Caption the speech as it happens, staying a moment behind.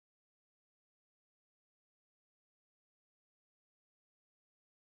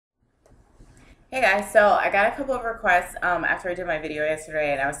Hey guys, so I got a couple of requests after I did my video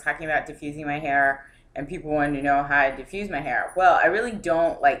yesterday and I was talking about diffusing my hair and people wanted to know how I diffuse my hair. Well, I really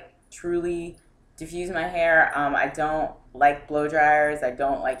don't like truly diffuse my hair. I don't like blow dryers. I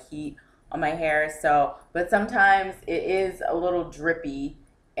don't like heat on my hair. So, but sometimes it is a little drippy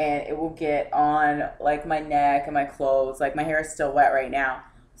and it will get on like my neck and my clothes. Like my hair is still wet right now.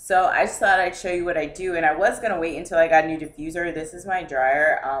 So I just thought I'd show you what I do, and I was gonna wait until I got a new diffuser. This is my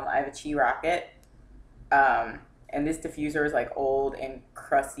dryer. I have a Chi Rocket. Um, and this diffuser is like old and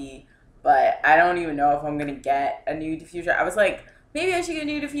crusty, but I don't even know if I'm gonna get a new diffuser. I was like, maybe I should get a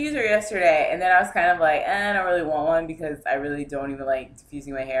new diffuser yesterday, and then I was kind of like, I don't really want one because I really don't even like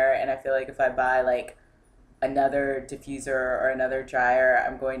diffusing my hair, and I feel like if I buy like another diffuser or another dryer,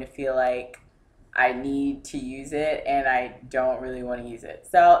 I'm going to feel like I need to use it, and I don't really want to use it.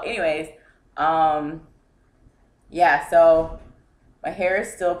 So, anyways, um, yeah, so my hair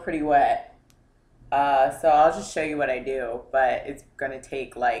is still pretty wet. So I'll just show you what I do, but it's gonna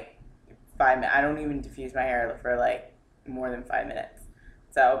take like 5 minutes. I don't even diffuse my hair for like more than 5 minutes.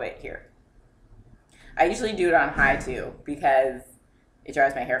 So, but here. I usually do it on high too because it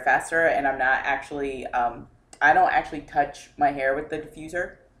dries my hair faster and I'm not actually, I don't actually touch my hair with the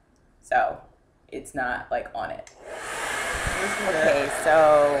diffuser. So it's not like on it. Okay,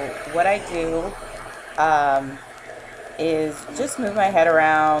 so what I do, um, is just move my head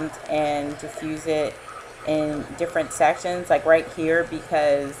around and diffuse it in different sections, like right here,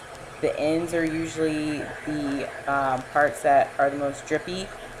 because the ends are usually the parts that are the most drippy.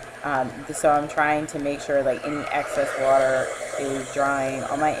 So I'm trying to make sure like any excess water is drying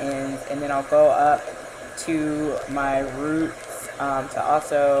on my ends, and then I'll go up to my roots to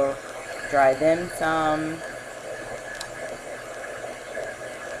also dry them some.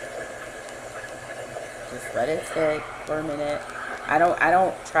 Just let it sit for a minute. I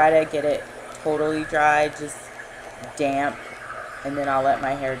don't try to get it totally dry, just damp, and then I'll let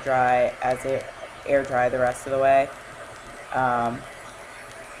my hair dry as it air dry the rest of the way. Um,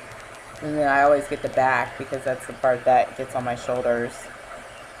 and then I always get the back because that's the part that gets on my shoulders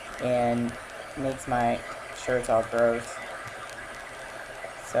and makes my shirts all gross.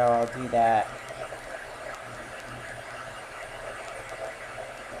 So I'll do that.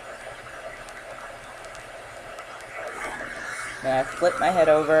 Then I flip my head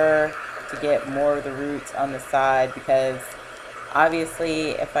over to get more of the roots on the side, because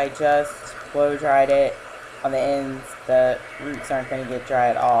obviously if I just blow dried it on the ends, the roots aren't going to get dry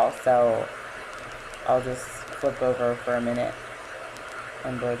at all. So I'll just flip over for a minute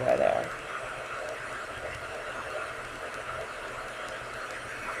and blow dry there.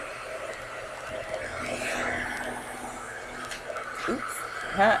 Oops.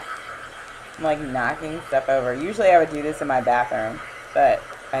 Huh. I'm like knocking stuff over. Usually I would do this in my bathroom, but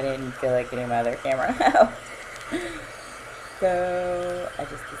I didn't feel like getting my other camera out. So I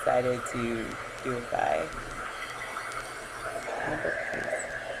just decided to do it by my bookcase.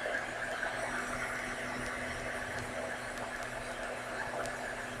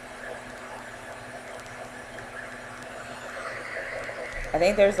 I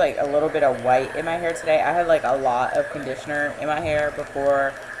think there's like a little bit of white in my hair today. I had like a lot of conditioner in my hair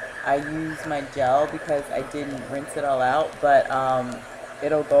before I used my gel because I didn't rinse it all out, but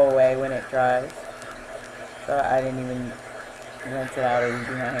it'll go away when it dries. So I didn't even rinse it out or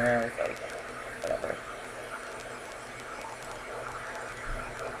redo my hair. I was like, whatever.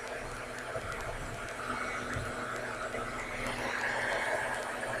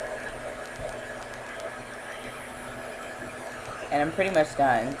 And I'm pretty much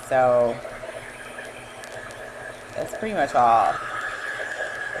done, so that's pretty much all.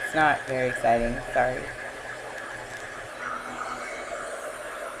 It's not very exciting, sorry.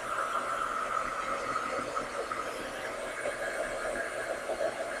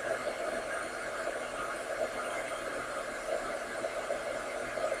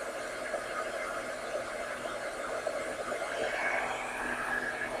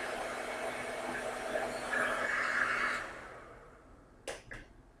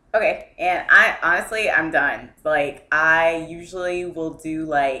 Okay, and I honestly, I'm done. Like, I usually will do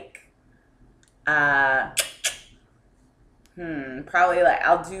like, uh, probably like,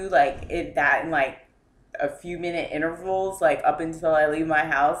 I'll do like that in like a few minute intervals, like up until I leave my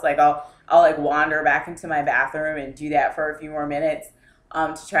house. Like, I'll like wander back into my bathroom and do that for a few more minutes,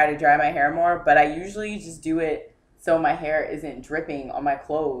 to try to dry my hair more. But I usually just do it so my hair isn't dripping on my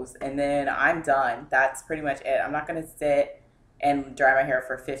clothes, and then I'm done. That's pretty much it. I'm not gonna sit and dry my hair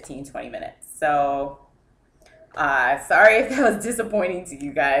for 15-20 minutes. So, sorry if that was disappointing to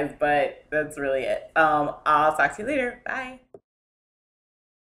you guys, but that's really it. I'll talk to you later. Bye.